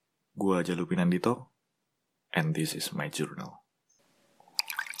Gua Jalupi Nandito, and this is my journal.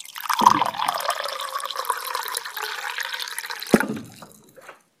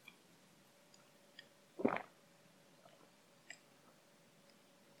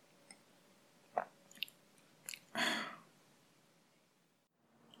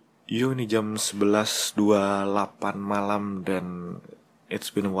 Yo, ini jam 11.28 malam dan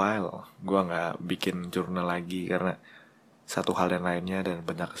it's been a while. Gua gak bikin jurnal lagi karena satu hal dan lainnya dan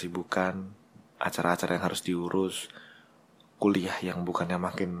banyak kesibukan, acara-acara yang harus diurus, kuliah yang bukannya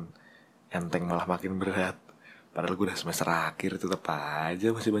makin enteng malah makin berat. Padahal gue udah semester akhir, tetap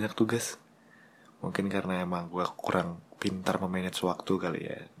aja masih banyak tugas. Mungkin karena emang gue kurang pintar memanage waktu kali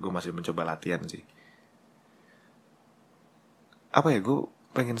ya. Gue masih mencoba latihan sih. Apa ya, gue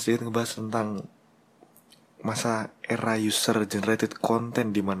pengen sedikit ngebahas tentang masa era user generated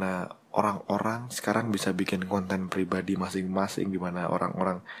content, di mana orang-orang sekarang bisa bikin konten pribadi masing-masing, di mana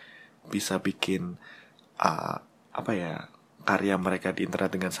orang-orang bisa bikin karya mereka di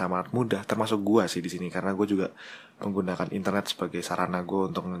internet dengan sangat mudah. Termasuk gue sih di sini, karena gue juga menggunakan internet sebagai sarana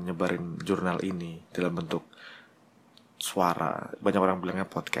gue untuk nyebarin jurnal ini dalam bentuk suara. Banyak orang bilangnya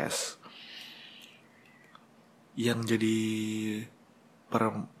podcast. Yang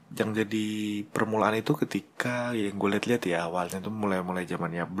jadi permulaan itu ketika yang gue lihat ya, awalnya tuh mulai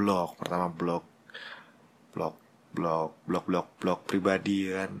zamannya blog. Pertama blog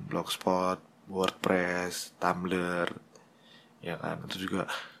pribadi kan, Blogspot, WordPress, Tumblr, ya kan. Itu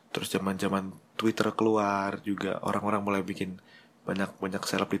juga terus zaman Twitter keluar juga, orang-orang mulai bikin banyak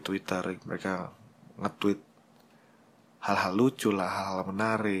seleb di Twitter. Mereka nge-tweet hal-hal lucu lah, hal-hal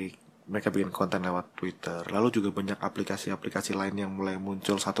menarik. Mereka bikin konten lewat Twitter. Lalu juga banyak aplikasi-aplikasi lain yang mulai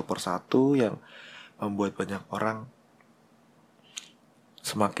muncul satu persatu, yang membuat banyak orang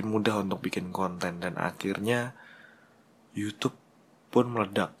semakin mudah untuk bikin konten. Dan akhirnya YouTube pun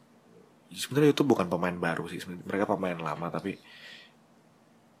meledak. Sebenarnya YouTube bukan pemain baru sih, mereka pemain lama, tapi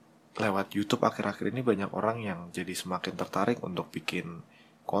lewat YouTube akhir-akhir ini banyak orang yang jadi semakin tertarik untuk bikin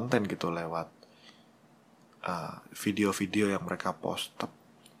konten gitu lewat video-video yang mereka post.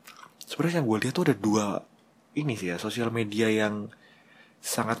 Sebenarnya yang gue lihat tuh ada dua ini sih ya, sosial media yang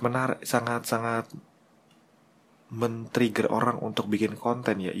sangat menarik, sangat men-trigger orang untuk bikin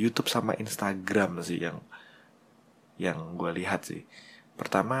konten ya, YouTube sama Instagram sih yang gue lihat sih.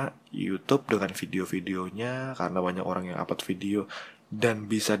 Pertama, YouTube dengan video-videonya, karena banyak orang yang upload video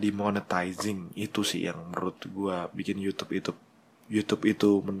dan bisa dimonetizing. Itu sih yang menurut gue bikin YouTube itu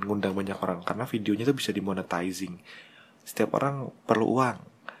mengundang banyak orang, karena videonya tuh bisa dimonetizing. Setiap orang perlu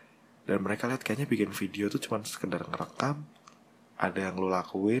uang, dan mereka lihat kayaknya bikin video tuh cuma sekedar ngerekam. Ada yang lo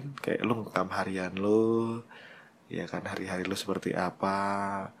lakuin, kayak lo ngerekam harian lo, ya kan, hari-hari lo seperti apa.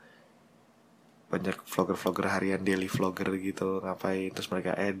 Banyak vlogger harian, daily vlogger gitu, ngapain, terus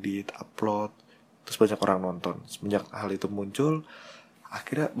mereka edit, upload, terus banyak orang nonton. Semenjak hal itu muncul,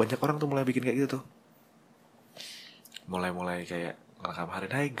 akhirnya banyak orang tuh mulai bikin kayak gitu tuh. Mulai kayak ngerekam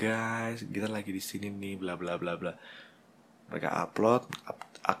harian, hai guys, kita lagi di sini nih, bla bla bla bla. Mereka upload,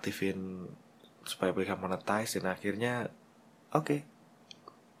 aktifin supaya mereka monetize, dan akhirnya oke,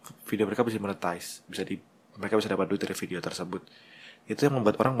 video mereka bisa monetize, mereka bisa dapat duit dari video tersebut. Itu yang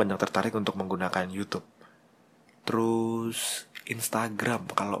membuat orang banyak tertarik untuk menggunakan YouTube. Terus Instagram,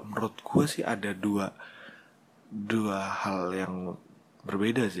 kalau menurut gue sih ada dua hal yang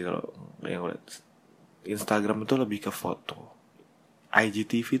berbeda sih. Kalau yang Instagram itu lebih ke foto,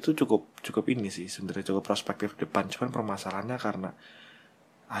 IGTV itu cukup ini sih sebenarnya, cukup prospektif depan. Cuman permasalahannya karena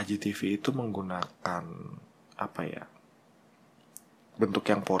IGTV itu menggunakan bentuk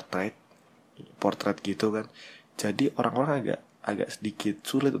yang portrait gitu kan. Jadi orang-orang agak sedikit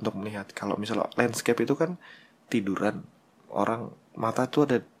sulit untuk melihat. Kalau misalnya landscape itu kan tiduran, orang mata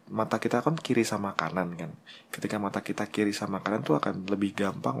kita kan kiri sama kanan kan. Ketika mata kita kiri sama kanan tuh akan lebih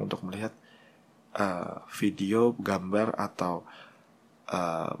gampang untuk melihat video, gambar atau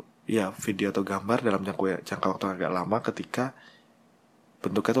video atau gambar dalam jangka waktu agak lama ketika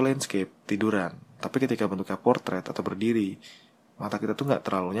bentuknya tuh landscape, tiduran. Tapi ketika bentuknya portrait atau berdiri, mata kita tuh nggak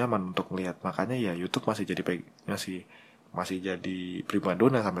terlalu nyaman untuk melihat. Makanya ya YouTube masih jadi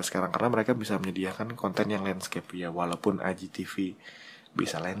primadona sampai sekarang, karena mereka bisa menyediakan konten yang landscape ya. Walaupun IGTV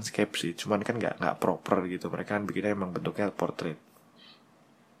bisa landscape sih, cuman kan nggak proper gitu. Mereka kan bikinnya emang bentuknya portrait.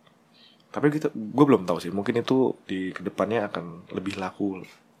 Tapi gitu, gue belum tahu sih. Mungkin itu di kedepannya akan lebih laku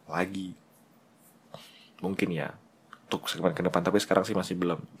lagi. Mungkin ya untuk segmen ke depan. Tapi sekarang sih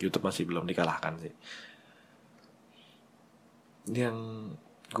YouTube masih belum dikalahkan sih. Yang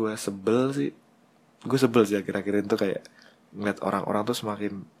gue sebel sih akhir-akhir itu kayak ngeliat orang-orang tuh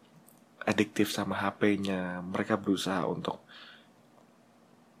semakin adiktif sama HP-nya. Mereka berusaha untuk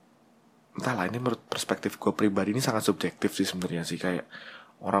entahlah, ini menurut perspektif gue pribadi ini sangat subjektif sih sebenarnya sih. Kayak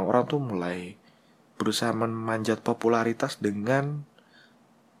orang-orang tuh mulai berusaha memanjat popularitas dengan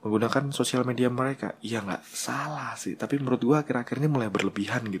menggunakan sosial media mereka. Iya nggak salah sih, tapi menurut gue akhir-akhir ini mulai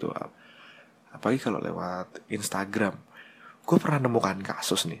berlebihan gitu. Apalagi kalau lewat Instagram. Gue pernah nemukan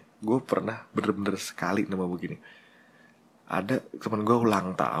kasus nih. Gue pernah bener-bener sekali nemu begini. Ada temen gue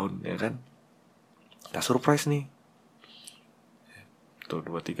ulang tahun ya kan, kita surprise nih. Tuh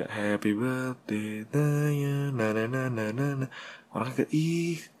 2 3 happy birthday Naya na na na na na na. Orang kayak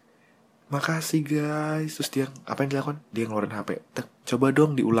ih makasih guys. Terus dia apa yang dilakukan? Dia ngeluarin HP. Coba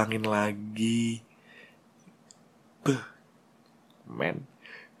dong diulangin lagi. Beh, men,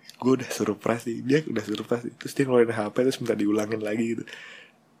 gue udah surprise nih, dia udah surprise nih. Terus dia ngeluarin HP terus minta diulangin lagi gitu,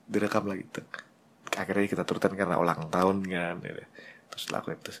 direkam lagi. Akhirnya kita turutan karena ulang tahun kan. Terus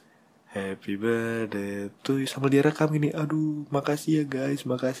lakuin terus happy birthday to you sambil dia rekam gini. Aduh makasih ya guys,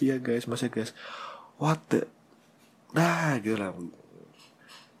 makasih ya guys, masih guys. What the, nah gitu lah.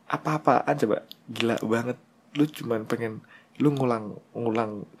 Apa-apaan coba, gila banget. Lu cuman pengen lu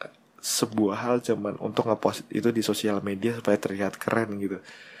ngulang sebuah hal cuman untuk ngepost itu di sosial media supaya terlihat keren gitu.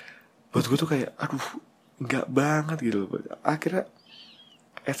 Buat gue tuh kayak aduh nggak banget gitu. Akhirnya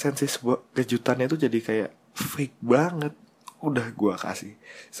esensi sebuah kejutannya itu jadi kayak fake banget. Udah gue kasih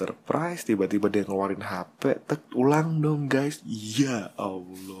surprise, tiba-tiba dia ngeluarin HP, ulang dong guys. Ya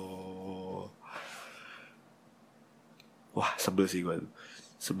Allah, wah sebel sih gue,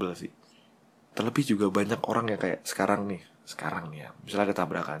 sebel sih. Terlebih juga banyak orang yang kayak sekarang nih ya, misalnya ada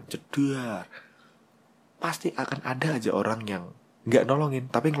tabrakan jedar, pasti akan ada aja orang yang nggak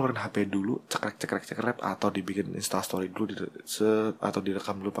nolongin tapi ngeluarin HP dulu, cekrek atau dibikin instastory dulu atau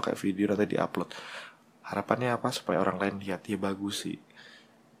direkam dulu pakai video nanti diupload. Harapannya apa? Supaya orang lain lihat. Ya bagus sih,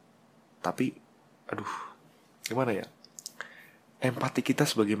 tapi aduh gimana ya, empati kita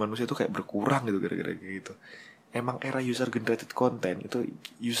sebagai manusia tuh kayak berkurang gitu gara-gara gitu. Emang era user generated content itu,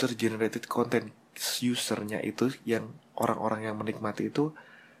 usernya itu yang orang-orang yang menikmati itu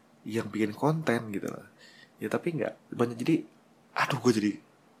yang bikin konten gitu loh. Ya tapi nggak banyak. Jadi aduh gue jadi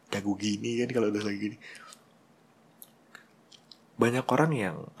gagu gini kan kalau udah lagi gini. Banyak orang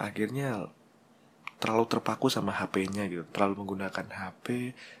yang akhirnya terlalu terpaku sama HP-nya gitu, terlalu menggunakan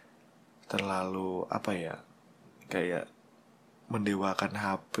HP, terlalu apa ya, kayak mendewakan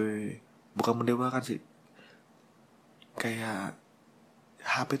HP. Bukan mendewakan sih, kayak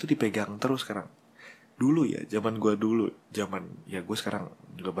HP itu dipegang terus sekarang. Dulu ya, zaman ya gue sekarang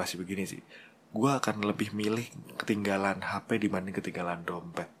juga masih begini sih. Gue akan lebih milih ketinggalan HP dibanding ketinggalan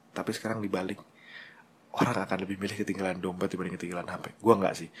dompet. Tapi sekarang dibalik, orang akan lebih milih ketinggalan dompet dibanding ketinggalan HP. Gue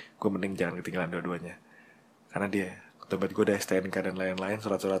enggak sih, gue mending jangan ketinggalan dua-duanya. Karena dompet gue ada STNK dan lain-lain,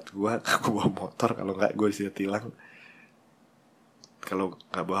 surat-surat gue bawa motor, kalau enggak gue bisa tilang. Kalau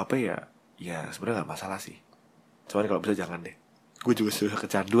enggak bawa HP ya sebenarnya enggak masalah sih. Cuman kalau bisa jangan deh. Gue juga sudah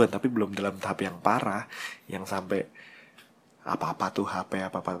kecanduan, tapi belum dalam tahap yang parah, yang sampai apa-apa tuh HP.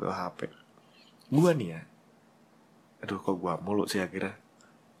 Gue nih ya, aduh kok gue mulu sih akhirnya.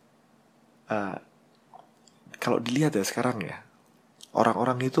 Kalau dilihat ya sekarang ya,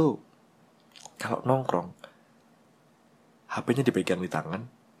 orang-orang itu kalau nongkrong, HP-nya dipegang di tangan,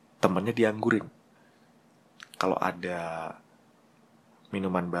 temennya dianggurin. Kalau ada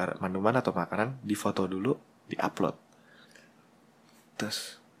minuman atau makanan, difoto dulu, diupload.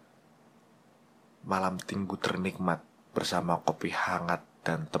 Terus malam minggu ternikmat bersama kopi hangat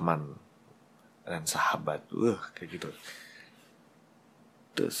dan teman dan sahabat, kayak gitu.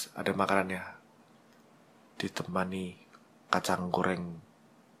 Terus ada makanannya, ditemani kacang goreng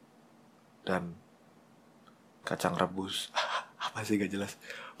dan kacang rebus. Apa sih gak jelas,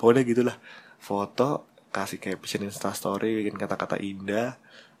 pokoknya gitulah. Foto, kasih caption instastory, bikin kata-kata indah.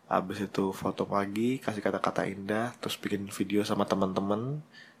 Abis itu foto pagi, kasih kata-kata indah, terus bikin video sama teman-teman.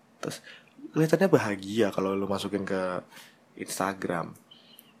 Terus kelihatannya bahagia kalau lo masukin ke Instagram.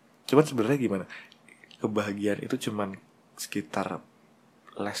 Cuman sebenarnya gimana? Kebahagiaan itu cuman sekitar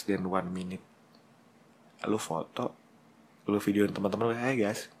less than 1 minute. Lo foto, lo videoin teman-teman, hey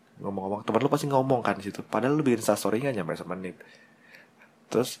guys, ngomong-ngomong, teman lo pasti ngomong kan di situ. Padahal lo bikin instastory nggak nyampe semenit.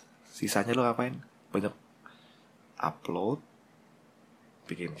 Terus sisanya lo ngapain? Banyak upload,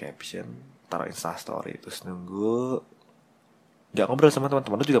 bikin caption, taruh instastory, terus nunggu. Gak ngobrol sama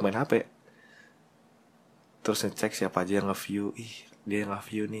teman-teman lu, juga main HP. Terus ngecek siapa aja yang nge-view. Dia yang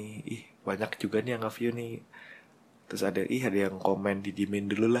nge-view nih. Banyak juga nih yang nge-view nih. Terus ada yang komen, didiemin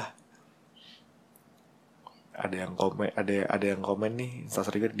dulu lah. Ada yang komen nih,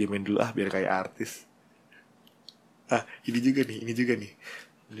 instastory gue didiemin dulu biar kayak artis. Ini juga nih.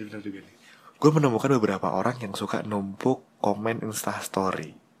 Ini benar juga nih. Gue menemukan beberapa orang yang suka numpuk komen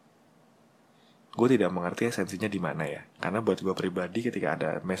instastory. gue tidak mengerti esensinya di mana ya. Karena buat gue pribadi ketika ada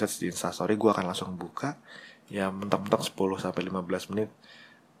message di Instastory, gue akan langsung buka. Ya mentok-mentok 10-15 menit.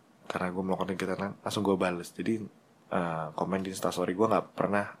 Karena gue melakukan kegiatan langsung gue bales. Jadi komen di Instastory gue gak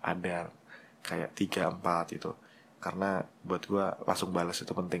pernah ada kayak 3-4 itu. Karena buat gue langsung balas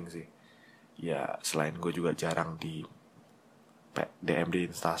itu penting sih. Ya selain gue juga jarang di DM di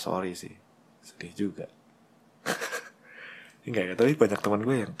Instastory sih. Sedih juga. Enggak ya, tapi banyak teman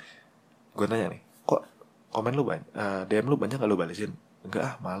gue yang gue nanya nih, kok komen lu banyak, DM lu banyak gak lu balesin? Enggak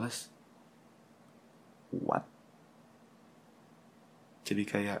ah, males. What? Jadi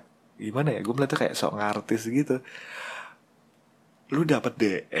kayak gimana ya, gue melihatnya kayak sok ngartis gitu. Lu dapat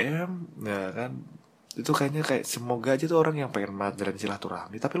DM, ya kan, itu kayaknya kayak semoga aja tuh orang yang pengen majalan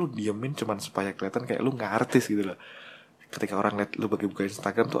silaturahmi, tapi lu diemin cuman supaya kelihatan kayak lu ngartis gitu loh. Ketika orang liat lu bagi buka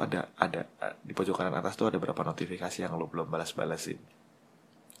Instagram tuh ada di pojok kanan atas tuh ada berapa notifikasi yang lu belum balas-balasin.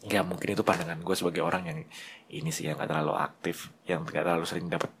 Ya mungkin itu pandangan gue sebagai orang yang ini sih, yang gak terlalu aktif, yang gak terlalu sering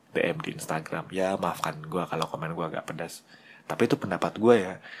dapat DM di Instagram. Ya maafkan gue kalau komen gue agak pedas, tapi itu pendapat gue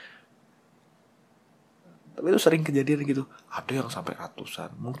ya. Tapi itu sering kejadian gitu, ada yang sampai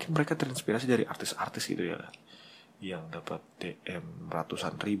ratusan. Mungkin mereka terinspirasi dari artis-artis gitu ya, yang dapat DM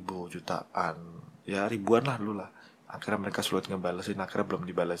ratusan ribu, jutaan, ya ribuan lah dulu lah. Akhirnya mereka sulit ngebalesin, akhirnya belum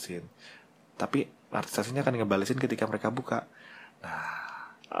dibalesin. Tapi artis-artisnya akan ngebalesin ketika mereka buka. Nah,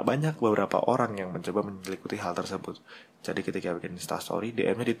 banyak beberapa orang yang mencoba mengikuti hal tersebut. Jadi ketika bikin Instastory,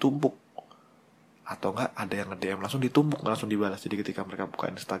 DM-nya ditumpuk. Atau enggak ada yang nge-DM langsung ditumpuk, langsung dibalas. Jadi ketika mereka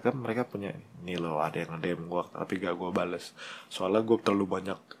buka Instagram, mereka punya, nih loh ada yang nge-DM gue, tapi gak gue balas. Soalnya gue terlalu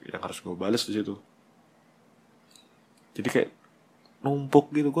banyak yang harus gue balas di situ. Jadi kayak numpuk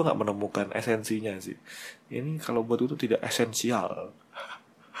gitu, gue gak menemukan esensinya sih. Ini kalau buat gue tuh tidak esensial.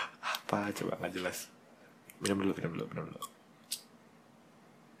 Apa coba, gak jelas. Minum dulu.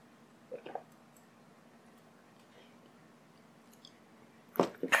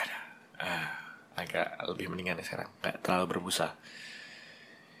 Agak lebih mendingan ya sekarang, gak terlalu berbusa.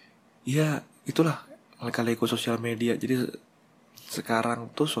 Ya itulah lika-liku sosial media. Jadi sekarang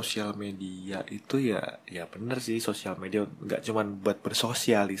tuh sosial media itu ya bener sih, sosial media nggak cuman buat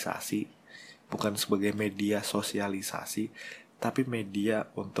bersosialisasi, bukan sebagai media sosialisasi, tapi media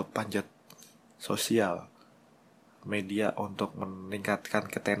untuk panjat sosial, media untuk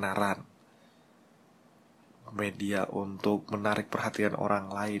meningkatkan ketenaran, media untuk menarik perhatian orang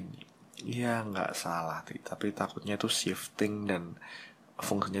lain. Ya nggak salah, tapi takutnya itu shifting, dan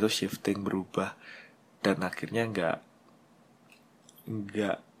fungsinya itu shifting, berubah, dan akhirnya nggak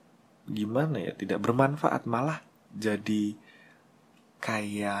gimana ya, tidak bermanfaat, malah jadi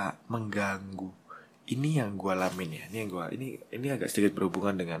kayak mengganggu. Ini yang gue alamin ya, ini agak sedikit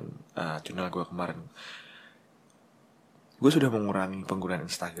berhubungan dengan channel gue kemarin. Gue sudah mengurangi penggunaan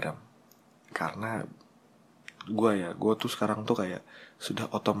Instagram karena gue tuh sekarang tuh kayak sudah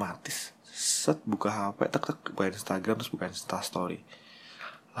otomatis set buka HP, tek buka Instagram, terus buka Instastory.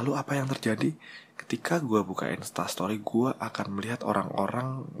 Lalu apa yang terjadi? Ketika gue buka Instastory, gue akan melihat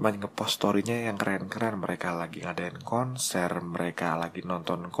orang-orang nge-post story-nya yang keren-keren. Mereka lagi ngadain konser, mereka lagi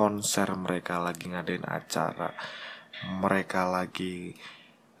nonton konser, mereka lagi ngadain acara, mereka lagi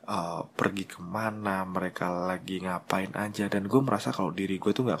pergi kemana, mereka lagi ngapain aja. Dan gue merasa kalau diri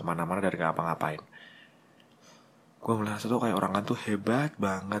gue tuh gak kemana-mana dan gak apa-ngapain. Gue merasa tuh kayak orang kan tuh hebat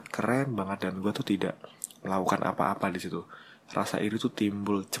banget, keren banget, dan gue tuh tidak melakukan apa-apa di situ. Rasa iri tuh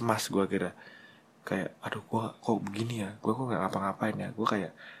timbul, cemas gue kira. Kayak aduh, gue kok begini ya, gue kok gak ngapa-ngapain ya. Gue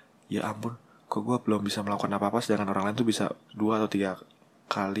kayak ya ampun, kok gue belum bisa melakukan apa-apa, sedangkan orang lain tuh bisa 2 atau 3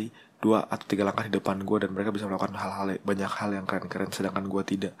 langkah di depan gue, dan mereka bisa melakukan banyak hal yang keren-keren, sedangkan gue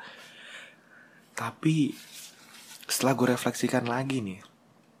tidak. Tapi setelah gue refleksikan lagi nih,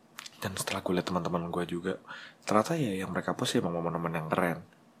 dan setelah gue lihat teman-teman gue juga, ternyata ya yang mereka post emang momen-momen yang keren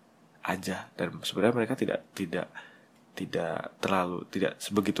aja, dan sebenarnya mereka tidak terlalu, tidak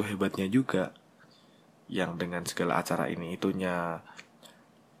sebegitu hebatnya juga, yang dengan segala acara ini itunya.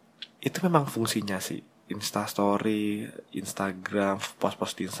 Itu memang fungsinya sih Instastory, Instagram,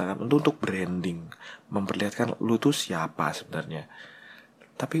 post-post di Instagram untuk branding, memperlihatkan lu tuh siapa sebenarnya.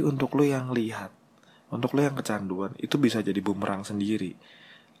 Tapi untuk lu yang lihat, untuk lu yang kecanduan, itu bisa jadi bumerang sendiri.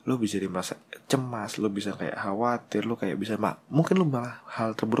 Lu bisa jadi merasa cemas, lu bisa kayak khawatir, lu kayak bisa mungkin lu malah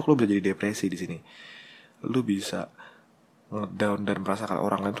hal terburuk, lu bisa jadi depresi di sini. Lu bisa ngedown dan merasa kalau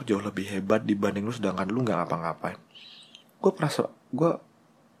orang lain tuh jauh lebih hebat dibanding lu, sedangkan lu nggak ngapa-ngapain. Gue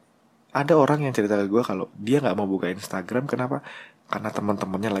ada orang yang cerita ke gue kalau dia nggak mau buka Instagram, kenapa? Karena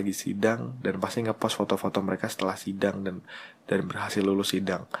teman-temannya lagi sidang dan pasti ngepost foto-foto mereka setelah sidang dan berhasil lulus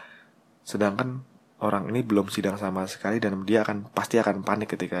sidang. Sedangkan orang ini belum sidang sama sekali, dan dia pasti akan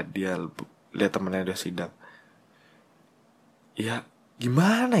panik ketika dia lihat temennya udah sidang. Ya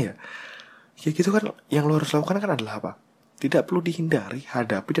gimana ya? Ya gitu kan, yang lo harus lakukan kan adalah apa? Tidak perlu dihindari,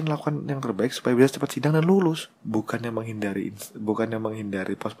 hadapi dan lakukan yang terbaik supaya bisa cepat sidang dan lulus. Bukannya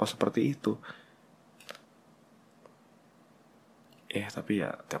menghindari pos-pos seperti itu. Tapi ya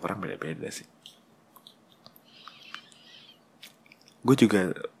tiap orang beda-beda sih. Gue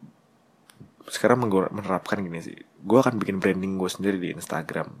juga sekarang menerapkan gini sih. Gue akan bikin branding gue sendiri di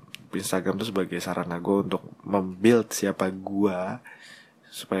Instagram. Instagram tuh sebagai sarana gue untuk membuild siapa gue,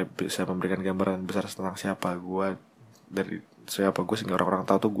 supaya bisa memberikan gambaran besar tentang siapa gue, sehingga orang-orang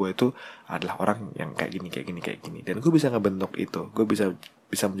tahu tuh gue itu adalah orang yang kayak gini. Dan gue bisa ngebentuk itu. Gue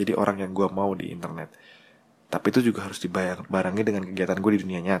bisa menjadi orang yang gue mau di internet. Tapi itu juga harus dibarengi dengan kegiatan gue di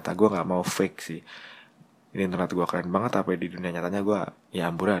dunia nyata. Gue nggak mau fake sih. Ini internet gue keren banget, tapi di dunia nyatanya gue ya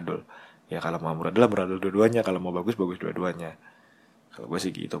amburadul. Ya kalau mau amburadul dua-duanya, kalau mau bagus dua-duanya. Kalau gue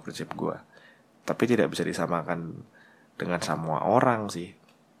sih gitu prinsip gue. Tapi tidak bisa disamakan dengan semua orang sih.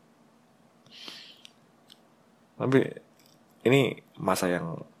 Tapi ini masa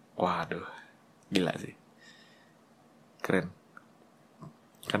yang waduh, gila sih. Keren.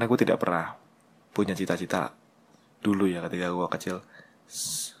 Karena gue tidak pernah punya cita-cita dulu ya ketika gue kecil.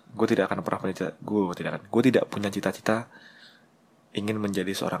 Gue tidak punya cita-cita ingin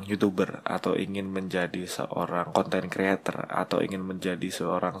menjadi seorang YouTuber, atau ingin menjadi seorang content creator, atau ingin menjadi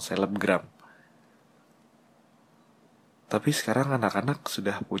seorang selebgram. Tapi sekarang anak-anak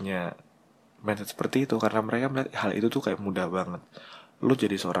sudah punya mindset seperti itu, karena mereka melihat hal itu tuh kayak mudah banget. Lu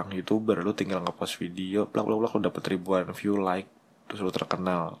jadi seorang YouTuber, lu tinggal ngepost video, plak lu dapet ribuan view, like, terus lu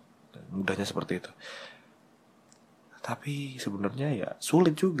terkenal. Mudahnya seperti itu. Tapi sebenarnya ya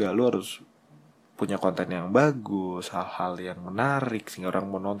sulit juga. Lu harus punya konten yang bagus, hal-hal yang menarik sehingga orang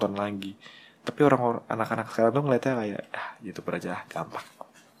mau nonton lagi. Tapi anak-anak sekarang tuh ngeliatnya kayak YouTuber aja gampang.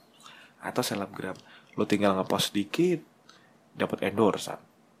 Atau selebgram, lu tinggal ngepost dikit dapat endorsan.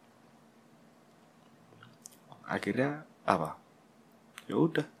 Akhirnya apa? Ya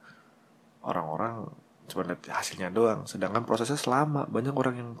udah, orang-orang cuma lihat hasilnya doang. Sedangkan prosesnya selama. Banyak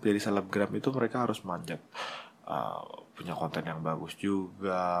orang yang jadi selebgram itu mereka harus manjat, punya konten yang bagus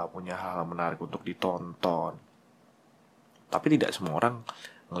juga, punya hal menarik untuk ditonton. Tapi tidak semua orang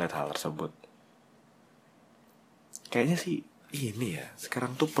ngeliat hal tersebut. Kayaknya sih ini ya,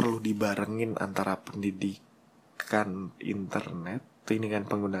 sekarang tuh perlu dibarengin antara pendidikan internet, pendidikan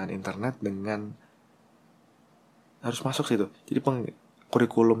penggunaan internet dengan harus masuk situ. Jadi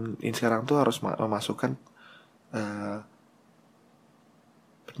kurikulum ini sekarang tuh harus memasukkan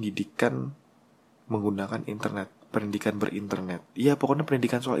pendidikan menggunakan internet, pendidikan berinternet. Iya, pokoknya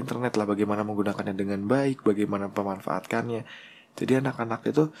pendidikan soal internet lah, bagaimana menggunakannya dengan baik, bagaimana memanfaatkannya. Jadi anak-anak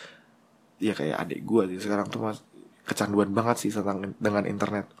itu ya kayak adik gue sih sekarang tuh kecanduan banget sih dengan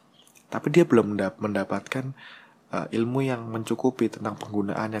internet. Tapi dia belum mendapatkan ilmu yang mencukupi tentang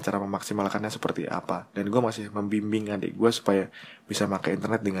penggunaannya, cara memaksimalkannya seperti apa. Dan gue masih membimbing adik gue supaya bisa pakai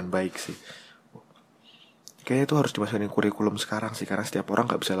internet dengan baik sih. Kayaknya itu harus dimasukin kurikulum sekarang sih, karena setiap orang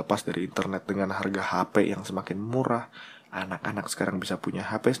gak bisa lepas dari internet. Dengan harga HP yang semakin murah, anak-anak sekarang bisa punya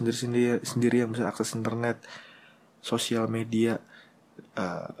HP sendiri yang bisa akses internet, sosial media,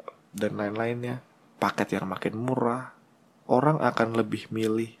 dan lain-lainnya. Paket yang makin murah, orang akan lebih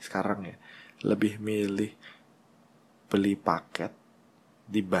milih sekarang ya, lebih milih beli paket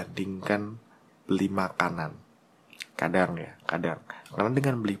dibandingkan beli makanan. Kadang karena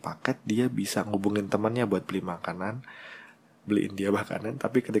dengan beli paket dia bisa ngubungin temannya buat beli makanan, beliin dia makanan.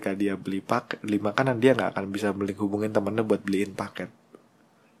 Tapi ketika dia beli makanan, dia nggak akan bisa hubungin temannya buat beliin paket.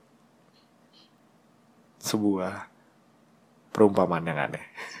 Sebuah perumpamaan yang aneh.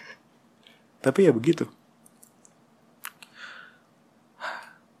 Tapi ya begitu.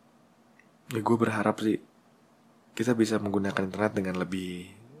 Ya gue berharap sih kita bisa menggunakan internet dengan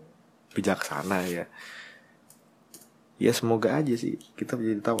lebih bijaksana ya. Ya semoga aja sih kita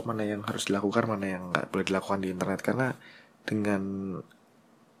jadi tahu mana yang harus dilakukan, mana yang nggak boleh dilakukan di internet. Karena dengan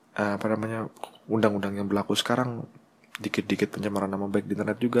undang-undang yang berlaku sekarang, dikit-dikit pencemaran nama baik di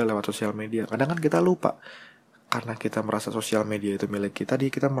internet juga lewat sosial media. Kadang kan kita lupa, karena kita merasa sosial media itu milik kita,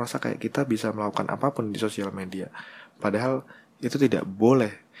 kita merasa kayak kita bisa melakukan apapun di sosial media. Padahal itu tidak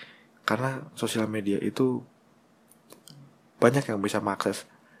boleh, karena sosial media itu banyak yang bisa mengakses,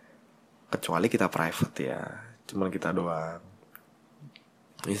 kecuali kita private ya, cuman kita doang.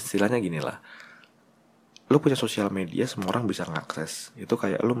 Istilahnya gini lah, lu punya sosial media, semua orang bisa ngakses. Itu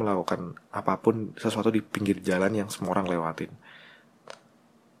kayak lu melakukan apapun, sesuatu di pinggir jalan yang semua orang lewatin.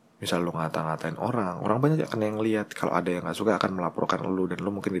 Misal lu ngata-ngatain orang banyak akan yang lihat. Kalau ada yang gak suka akan melaporkan lu, dan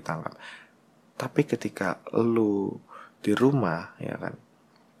lu mungkin ditangkap. Tapi ketika lu di rumah ya kan,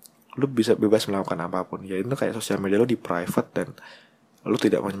 lu lu bisa bebas melakukan apapun. Ya itu kayak sosial media lu di private, dan lu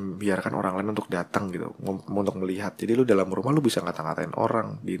tidak membiarkan orang lain untuk datang gitu, untuk melihat. Jadi lu dalam rumah lu bisa ngata-ngatain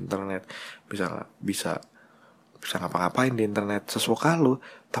orang di internet, bisa bisa bisa ngapa-ngapain di internet sesuka lu,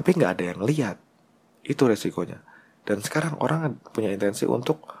 tapi nggak ada yang lihat. Itu resikonya. Dan sekarang orang punya intensi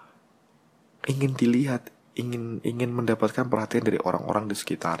untuk ingin dilihat, ingin mendapatkan perhatian dari orang-orang di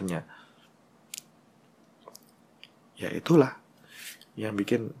sekitarnya. Ya itulah yang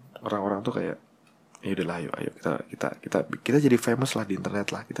bikin orang-orang tuh kayak, ya udahlah, ayo kita jadi famous lah di internet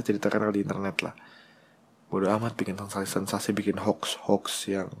lah, kita jadi terkenal di internet lah. Bodoh amat bikin sensasi, bikin hoax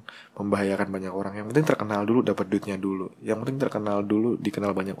yang membahayakan banyak orang. Yang penting terkenal dulu, dapat duitnya dulu. Yang penting terkenal dulu,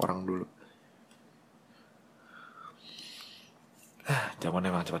 dikenal banyak orang dulu. Zaman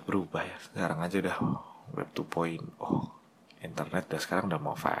emang cepat berubah ya. Sekarang aja udah web 2.0. Internet udah sekarang udah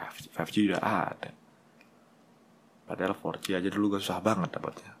mau 5G udah ada. Padahal 4G aja dulu gak susah banget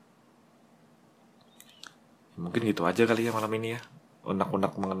dapatnya. Mungkin gitu aja kali ya malam ini ya.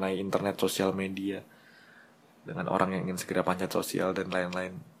 Unak-unak mengenai internet, sosial media, dengan orang yang ingin segera panjat sosial dan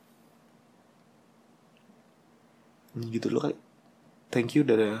lain-lain. Gitu loh kali. Thank you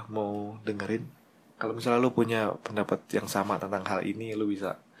udah mau dengerin. Kalau misalnya lu punya pendapat yang sama tentang hal ini, lu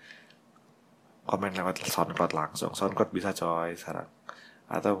bisa komen lewat SoundCloud langsung. SoundCloud bisa coy sekarang.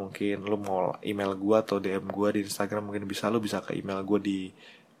 Atau mungkin lu mau email gua atau DM gua di Instagram, mungkin bisa. Lu bisa ke email gua di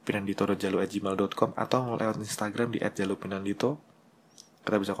pinandito.jalu@gmail.com atau mau lewat Instagram di @jalupinandito.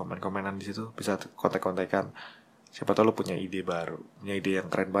 Kita bisa komen-komenan di situ, bisa kontak-kontakan. Siapa tahu lo punya ide baru, punya ide yang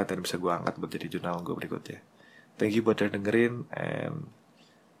keren banget dan bisa gue angkat buat jadi jurnal gue berikutnya. Thank you buat dengerin, and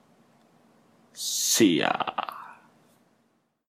see ya.